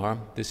disease are.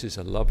 This is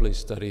a lovely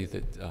study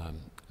that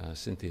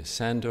Cynthia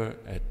Sandor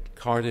at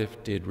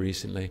Cardiff did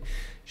recently.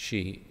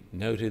 She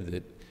noted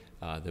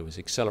that there was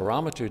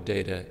accelerometer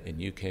data in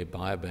UK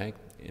Biobank.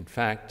 In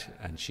fact,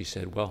 and she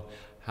said, well,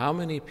 how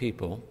many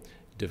people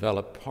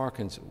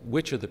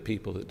which are the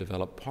people that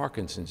develop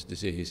Parkinson's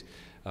disease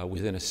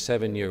within a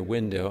 7-year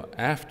window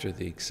after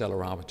the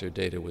accelerometer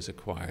data was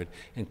acquired,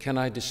 and can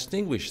I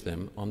distinguish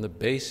them on the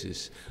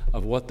basis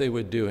of what they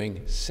were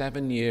doing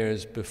 7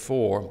 years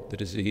before the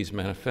disease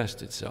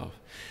manifested itself.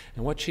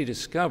 And what she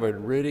discovered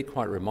really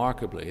quite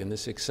remarkably in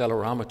this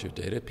accelerometer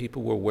data,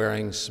 people were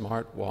wearing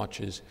smart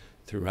watches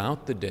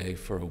throughout the day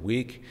for a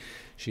week.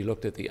 She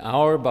looked at the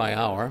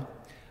hour-by-hour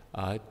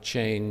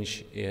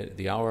change,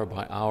 the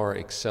hour-by-hour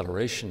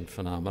acceleration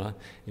phenomena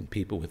in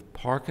people with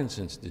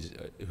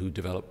who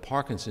developed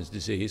Parkinson's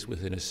disease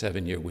within a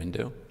 7-year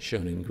window,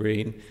 shown in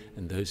green,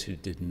 and those who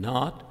did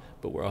not,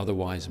 but were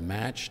otherwise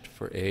matched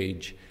for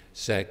age,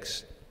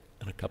 sex,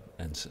 and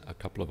a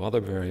couple of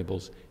other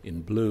variables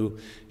in blue.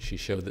 She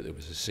showed that there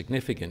was a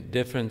significant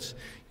difference.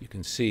 You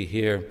can see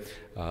here,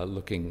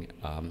 looking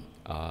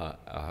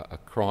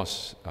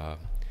across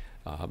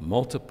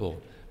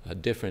multiple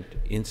different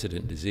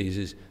incident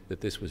diseases, that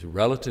this was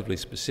relatively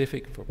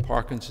specific for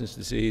Parkinson's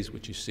disease,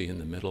 which you see in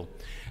the middle.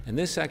 And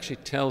this actually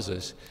tells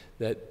us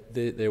that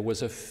there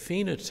was a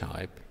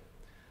phenotype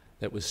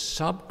that was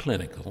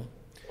subclinical,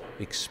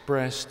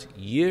 expressed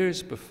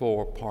years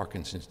before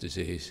Parkinson's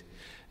disease.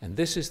 And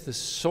this is the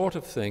sort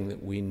of thing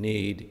that we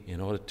need in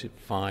order to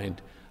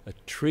find a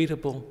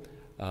treatable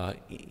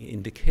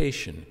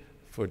indication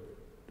for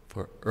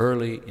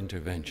early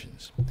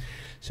interventions.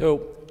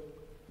 So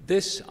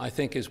this, I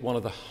think, is one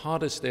of the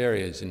hottest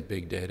areas in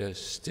big data,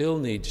 still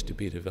needs to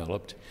be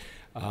developed.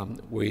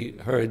 We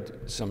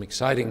heard some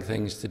exciting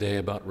things today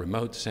about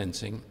remote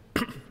sensing.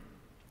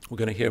 We're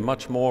going to hear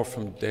much more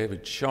from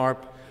David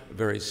Sharp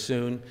very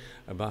soon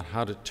about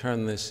how to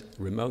turn this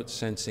remote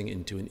sensing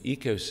into an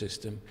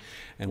ecosystem,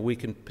 and we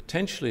can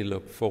potentially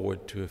look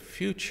forward to a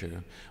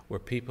future where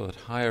people at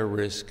higher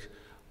risk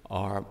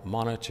are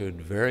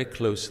monitored very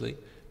closely.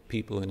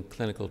 People in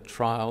clinical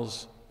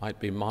trials might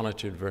be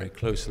monitored very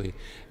closely,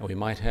 and we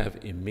might have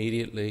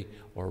immediately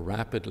or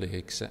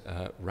rapidly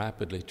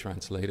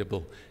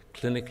translatable,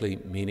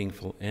 clinically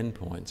meaningful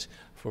endpoints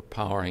for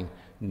powering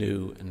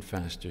new and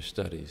faster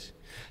studies.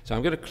 So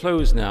I'm going to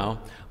close now.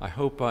 I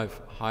hope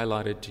I've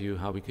highlighted to you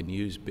how we can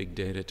use big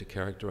data to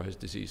characterize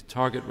disease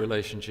target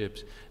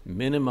relationships,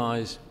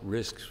 minimize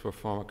risks for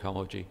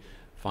pharmacology,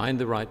 find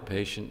the right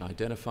patient,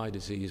 identify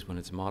disease when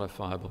it's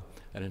modifiable,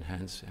 and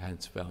enhance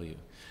value.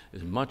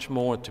 There's much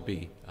more to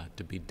be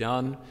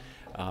done,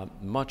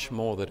 much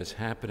more that is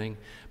happening,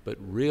 but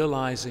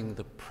realizing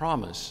the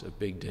promise of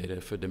big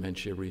data for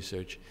dementia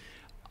research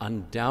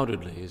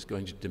undoubtedly is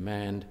going to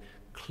demand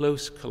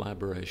close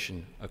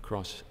collaboration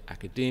across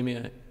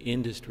academia,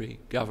 industry,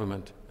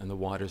 government, and the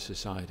wider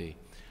society.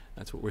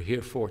 That's what we're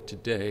here for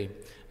today,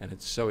 and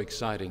it's so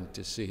exciting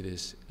to see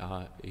this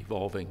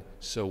evolving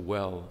so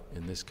well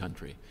in this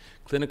country.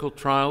 Clinical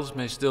trials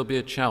may still be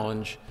a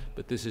challenge,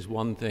 but this is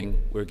one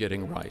thing we're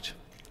getting right.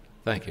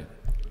 Thank you.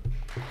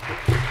 Thank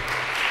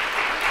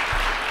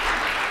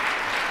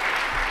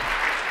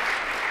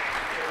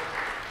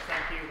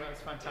you, that was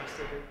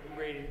fantastic.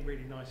 Really,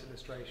 really nice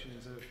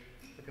illustrations of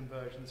the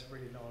convergence of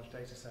really large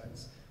data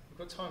sets. We've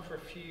got time for a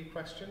few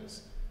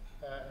questions.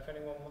 If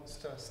anyone wants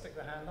to stick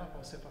their hand up,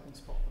 I'll see if I can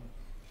spot them.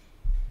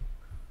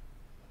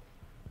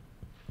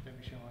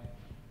 Don't be shy.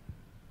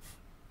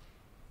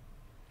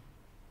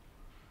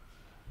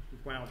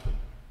 We've wowed them.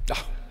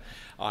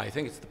 Oh, I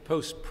think it's the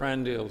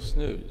postprandial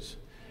snooze,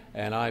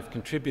 and I've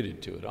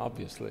contributed to it,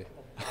 obviously.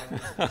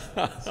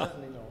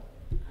 Certainly not.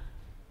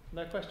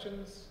 No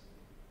questions?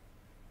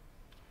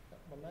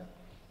 One there.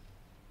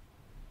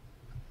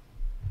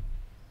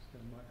 Just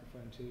get a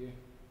microphone to you.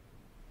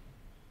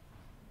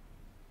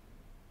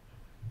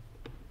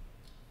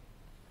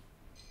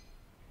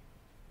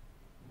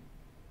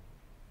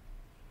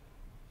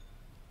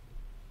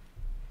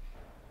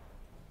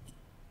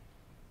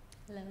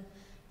 Hello,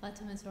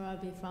 Fatima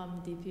Sorabi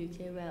from Deep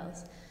UK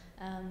Wales.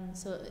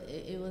 So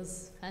it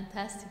was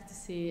fantastic to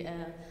see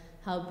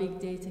how big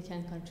data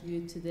can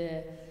contribute to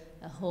the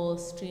whole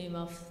stream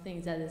of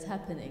things that is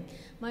happening.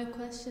 My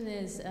question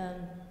is,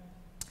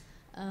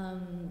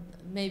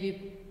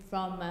 maybe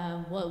from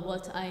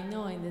what I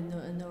know in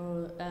the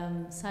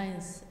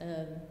neuroscience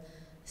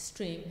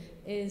stream,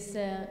 is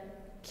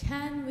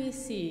can we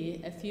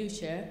see a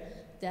future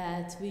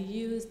that we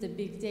use the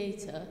big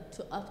data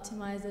to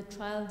optimize the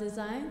trial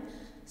design?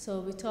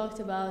 So we talked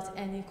about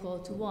n =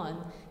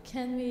 1.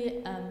 Can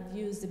we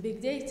use the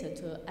big data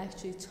to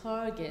actually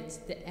target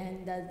the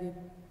n that we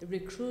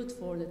recruit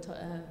for the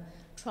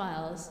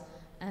trials,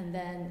 and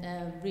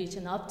then reach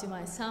an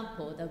optimized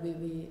sample that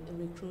we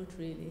recruit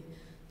really?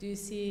 Do you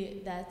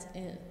see that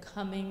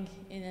coming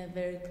in a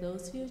very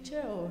close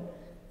future, or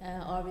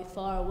are we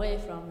far away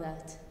from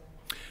that?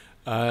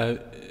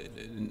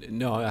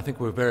 No, I think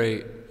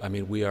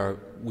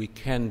we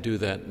can do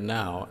that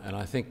now, and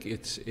I think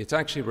it's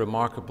actually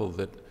remarkable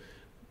that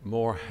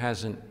more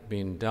hasn't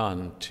been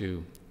done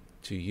to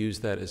use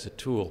that as a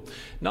tool,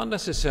 not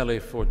necessarily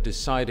for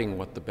deciding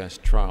what the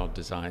best trial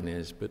design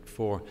is, but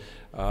for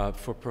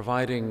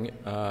providing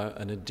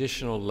an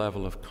additional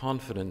level of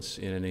confidence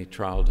in any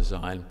trial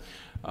design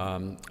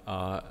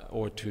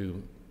or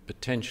to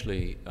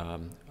potentially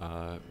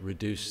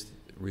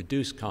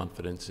reduce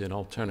confidence in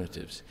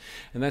alternatives.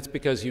 And that's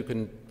because you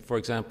can, for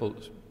example,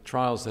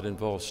 trials that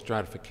involve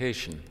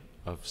stratification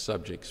of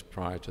subjects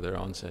prior to their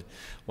onset,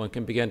 one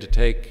can begin to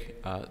take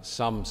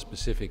some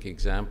specific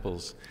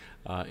examples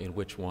in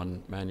which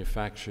one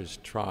manufactures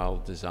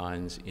trial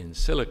designs in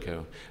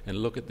silico and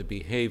look at the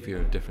behavior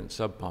of different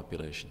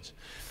subpopulations.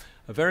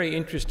 A very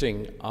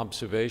interesting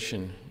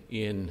observation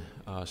in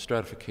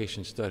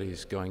stratification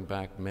studies going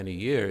back many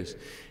years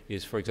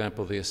is, for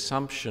example, the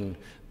assumption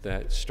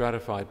that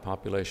stratified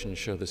populations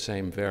show the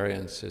same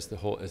variance as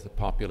the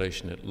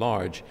population at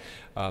large.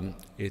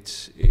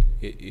 It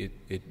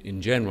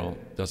in general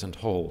doesn't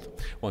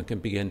hold. One can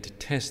begin to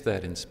test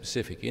that in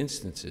specific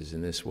instances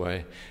in this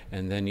way,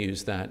 and then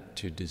use that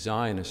to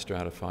design a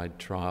stratified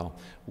trial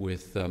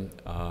with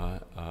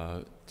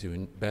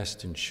to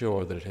best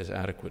ensure that it has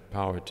adequate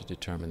power to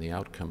determine the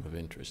outcome of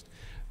interest.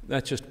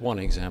 That's just one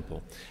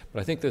example.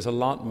 But I think there's a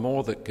lot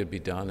more that could be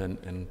done,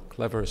 and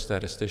clever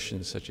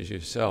statisticians such as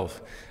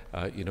yourself,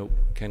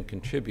 can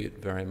contribute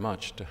very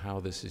much to how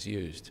this is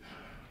used.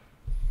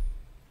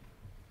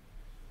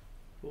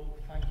 Well,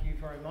 thank you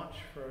very much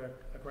for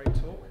a great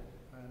talk,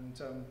 and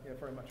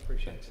very much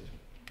appreciated.